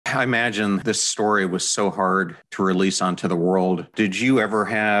I imagine this story was so hard to release onto the world. Did you ever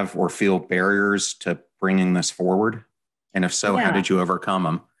have or feel barriers to bringing this forward? And if so, how Yeah. did you overcome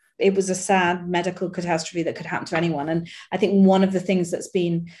them? It was a sad medical catastrophe that could happen to anyone. And I think one of the things that's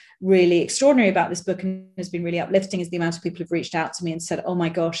been really extraordinary about this book and has been really uplifting is the amount of people who've reached out to me and said, oh my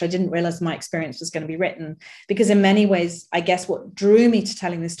gosh, I didn't realize my experience was going to be written. Because in many ways, I guess what drew me to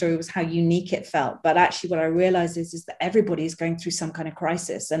telling this story was how unique it felt. But actually what I realized is that everybody is going through some kind of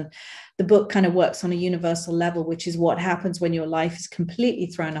crisis. And the book kind of works on a universal level, which is what happens when your life is completely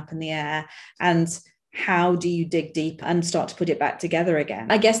thrown up in the air, and how do you dig deep and start to put it back together again?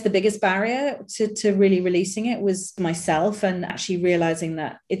 I guess the biggest barrier to really releasing it was myself, and actually realizing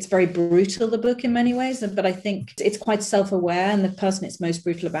that it's very brutal, the book, in many ways, but I think it's quite self-aware, and the person it's most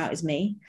brutal about is me.